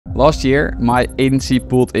Last year, my agency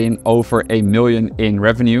pulled in over $1 million in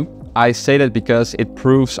revenue. I say that because it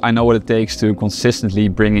proves I know what it takes to consistently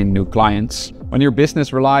bring in new clients. When your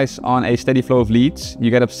business relies on a steady flow of leads,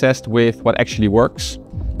 you get obsessed with what actually works.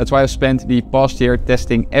 That's why I've spent the past year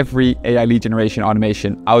testing every AI lead generation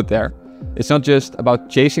automation out there. It's not just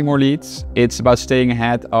about chasing more leads, it's about staying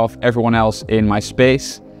ahead of everyone else in my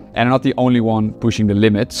space, and I'm not the only one pushing the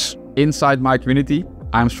limits. Inside my community,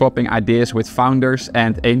 I'm swapping ideas with founders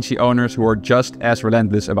and agency owners who are just as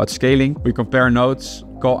relentless about scaling. We compare notes,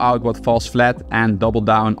 call out what falls flat, and double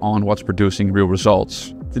down on what's producing real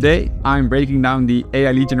results. Today, I'm breaking down the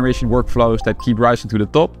AI lead generation workflows that keep rising to the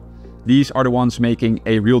top. These are the ones making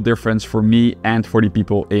a real difference for me and for the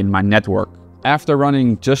people in my network. After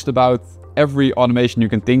running just about every automation you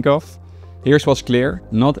can think of, here's what's clear.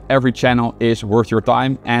 Not every channel is worth your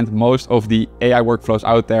time, and most of the AI workflows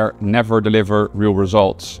out there never deliver real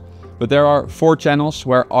results. But there are 4 channels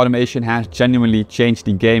where automation has genuinely changed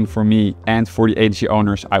the game for me and for the agency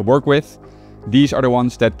owners I work with. These are the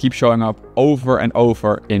ones that keep showing up over and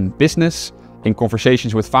over in business, in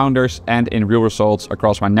conversations with founders, and in real results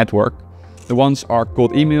across my network. The ones are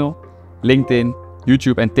cold email, LinkedIn,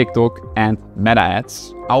 YouTube and TikTok, and meta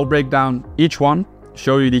ads. I'll break down each one,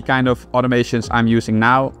 show you the kind of automations I'm using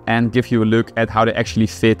now, and give you a look at how they actually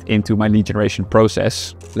fit into my lead generation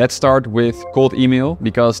process. Let's start with cold email,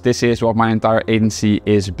 because this is what my entire agency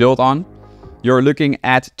is built on. You're looking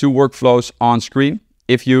at 2 workflows on screen.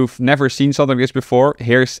 If you've never seen something like this before,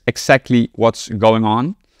 here's exactly what's going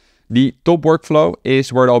on. The top workflow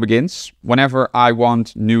is where it all begins. Whenever I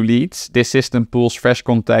want new leads, this system pulls fresh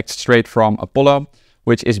contacts straight from Apollo,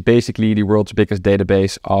 which is basically the world's biggest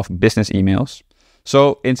database of business emails.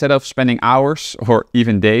 So instead of spending hours or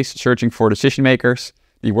even days searching for decision makers,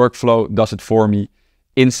 the workflow does it for me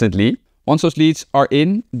instantly. Once those leads are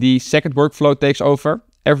in, the second workflow takes over.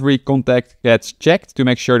 Every contact gets checked to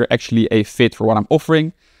make sure they're actually a fit for what I'm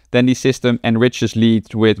offering. Then the system enriches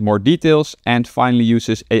leads with more details and finally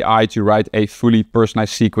uses AI to write a fully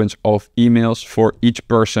personalized sequence of emails for each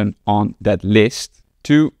person on that list.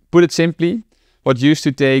 To put it simply, what used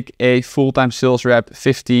to take a full-time sales rep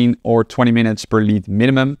 15 or 20 minutes per lead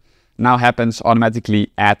minimum now happens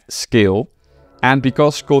automatically at scale. And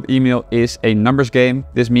because cold email is a numbers game,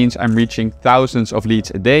 this means I'm reaching thousands of leads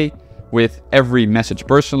a day with every message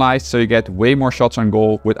personalized, so you get way more shots on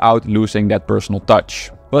goal without losing that personal touch.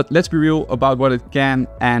 But let's be real about what it can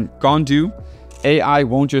and can't do. AI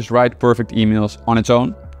won't just write perfect emails on its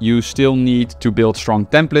own. You still need to build strong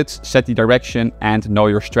templates, set the direction, and know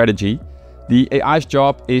your strategy. The AI's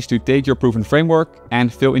job is to take your proven framework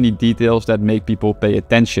and fill in the details that make people pay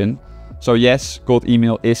attention. So yes, cold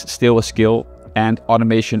email is still a skill, and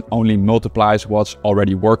automation only multiplies what's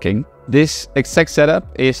already working. This exact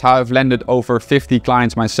setup is how I've landed over 50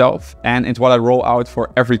 clients myself, and it's what I roll out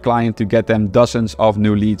for every client to get them dozens of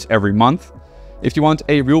new leads every month. If you want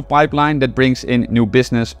a real pipeline that brings in new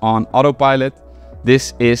business on autopilot,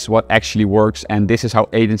 this is what actually works, and this is how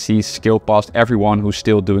agencies scale past everyone who's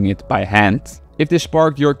still doing it by hand. If this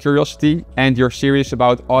sparked your curiosity and you're serious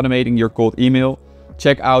about automating your cold email,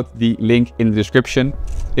 check out the link in the description.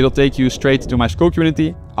 It'll take you straight to my school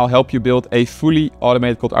community. I'll help you build a fully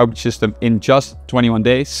automated cold outreach system in just 21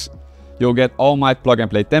 days. You'll get all my plug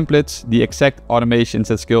and play templates, the exact automations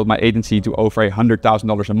that scaled my agency to over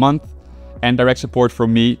 $100,000 a month, and direct support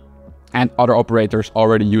from me and other operators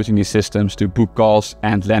already using these systems to book calls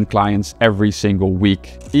and land clients every single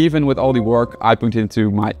week. Even with all the work I put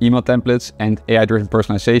into my email templates and AI-driven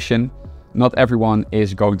personalization, not everyone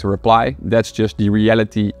is going to reply. That's just the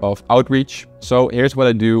reality of outreach. So here's what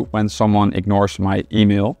I do when someone ignores my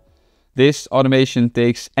email. This automation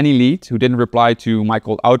takes any lead who didn't reply to my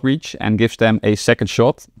cold outreach and gives them a second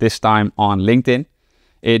shot, this time on LinkedIn.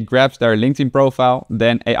 It grabs their LinkedIn profile,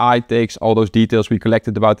 then AI takes all those details we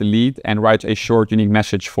collected about the lead and writes a short, unique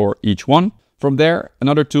message for each one. From there,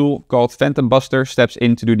 another tool called Phantom Buster steps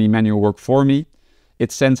in to do the manual work for me.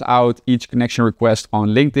 It sends out each connection request on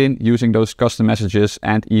LinkedIn using those custom messages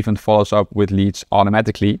and even follows up with leads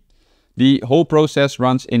automatically. The whole process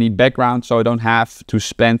runs in the background, so I don't have to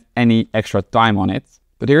spend any extra time on it.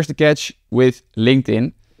 But here's the catch with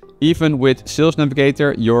LinkedIn. Even with Sales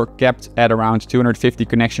Navigator, you're capped at around 250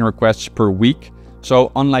 connection requests per week.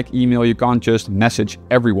 So unlike email, you can't just message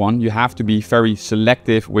everyone. You have to be very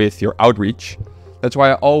selective with your outreach. That's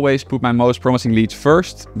why I always put my most promising leads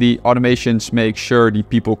first. The automations make sure the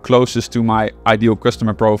people closest to my ideal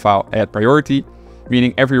customer profile at priority,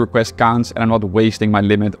 meaning every request counts and I'm not wasting my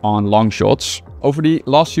limit on long shots. Over the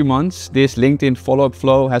last few months, this LinkedIn follow-up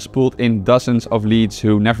flow has pulled in dozens of leads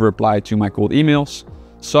who never replied to my cold emails.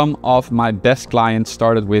 Some of my best clients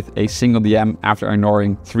started with a single DM after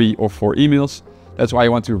ignoring 3 or 4 emails. That's why I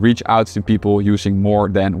want to reach out to people using more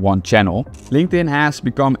than one channel. LinkedIn has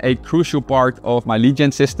become a crucial part of my lead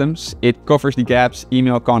gen systems. It covers the gaps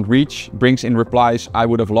email can't reach, brings in replies I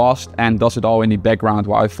would have lost, and does it all in the background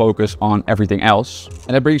while I focus on everything else.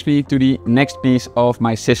 And that brings me to the next piece of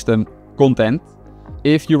my system, content.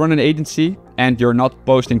 If you run an agency and you're not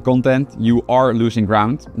posting content, you are losing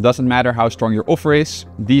ground. Doesn't matter how strong your offer is.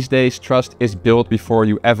 These days, trust is built before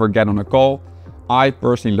you ever get on a call. I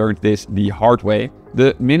personally learned this the hard way.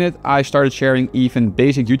 The minute I started sharing even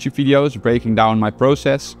basic YouTube videos breaking down my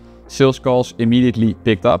process, sales calls immediately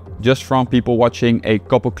picked up just from people watching a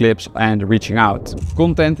couple clips and reaching out.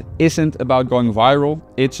 Content isn't about going viral,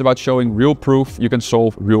 it's about showing real proof you can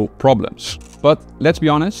solve real problems. But let's be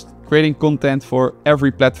honest, creating content for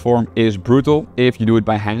every platform is brutal if you do it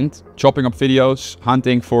by hand. Chopping up videos,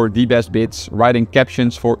 hunting for the best bits, writing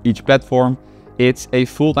captions for each platform. It's a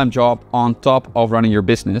full-time job on top of running your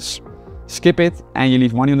business. Skip it and you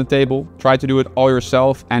leave money on the table. Try to do it all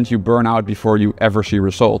yourself and you burn out before you ever see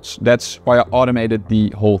results. That's why I automated the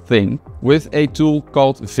whole thing. With a tool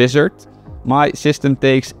called Wizard, my system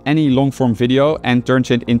takes any long-form video and turns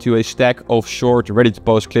it into a stack of short,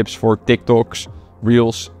 ready-to-post clips for TikToks,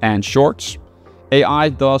 Reels and Shorts. AI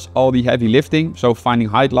does all the heavy lifting, so finding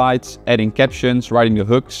highlights, adding captions, writing the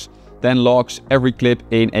hooks, then logs every clip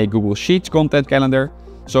in a Google Sheets content calendar.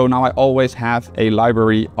 So now I always have a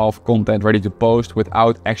library of content ready to post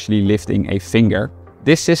without actually lifting a finger.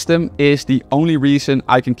 This system is the only reason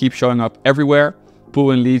I can keep showing up everywhere, pull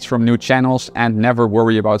in leads from new channels and never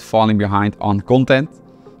worry about falling behind on content.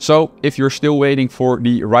 So if you're still waiting for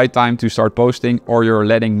the right time to start posting or you're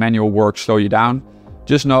letting manual work slow you down,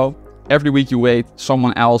 just know every week you wait,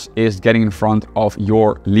 someone else is getting in front of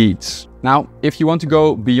your leads. Now, if you want to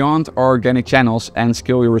go beyond organic channels and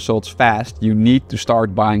scale your results fast, you need to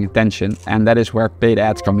start buying attention, and that is where paid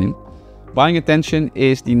ads come in. Buying attention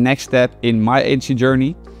is the next step in my agency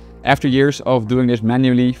journey. After years of doing this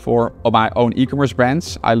manually for my own e-commerce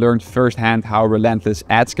brands, I learned firsthand how relentless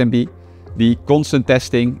ads can be. The constant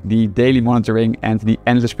testing, the daily monitoring, and the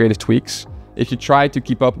endless creative tweaks. If you try to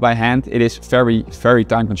keep up by hand, it is very, very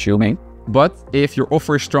time consuming. But if your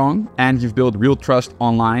offer is strong and you've built real trust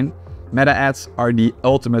online, Meta ads are the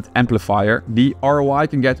ultimate amplifier. The ROI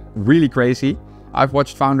can get really crazy. I've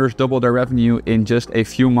watched founders double their revenue in just a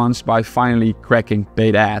few months by finally cracking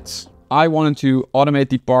paid ads. I wanted to automate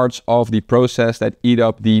the parts of the process that eat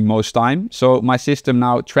up the most time. So my system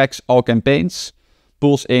now tracks all campaigns,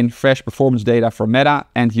 pulls in fresh performance data from Meta,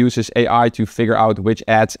 and uses AI to figure out which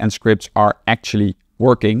ads and scripts are actually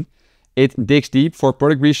working. It digs deep for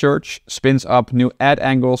product research, spins up new ad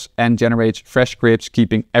angles, and generates fresh scripts,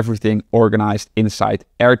 keeping everything organized inside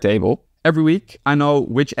Airtable. Every week, I know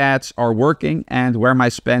which ads are working and where my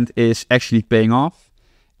spend is actually paying off.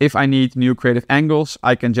 If I need new creative angles,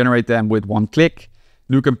 I can generate them with one click.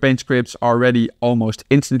 New campaign scripts are ready almost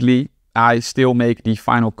instantly. I still make the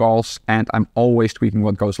final calls and I'm always tweaking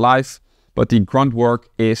what goes live, but the grunt work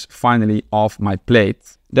is finally off my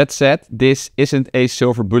plate. That said, this isn't a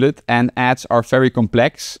silver bullet and ads are very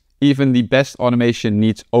complex. Even the best automation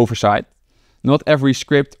needs oversight. Not every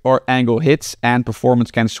script or angle hits and performance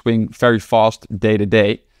can swing very fast day to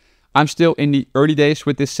day. I'm still in the early days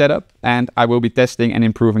with this setup and I will be testing and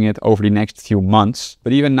improving it over the next few months.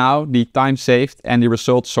 But even now, the time saved and the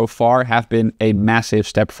results so far have been a massive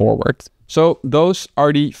step forward. So those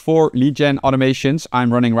are the 4 lead gen automations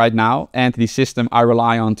I'm running right now and the system I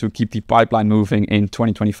rely on to keep the pipeline moving in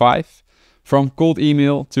 2025. From cold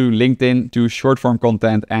email to LinkedIn to short form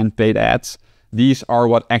content and paid ads, these are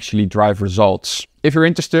what actually drive results. If you're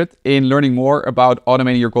interested in learning more about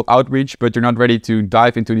automating your cold outreach, but you're not ready to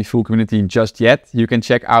dive into the full community just yet, you can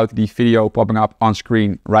check out the video popping up on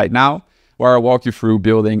screen right now, where I walk you through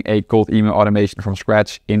building a cold email automation from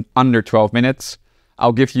scratch in under 12 minutes.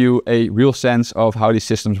 I'll give you a real sense of how these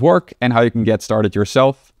systems work and how you can get started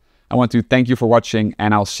yourself. I want to thank you for watching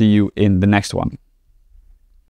and I'll see you in the next one.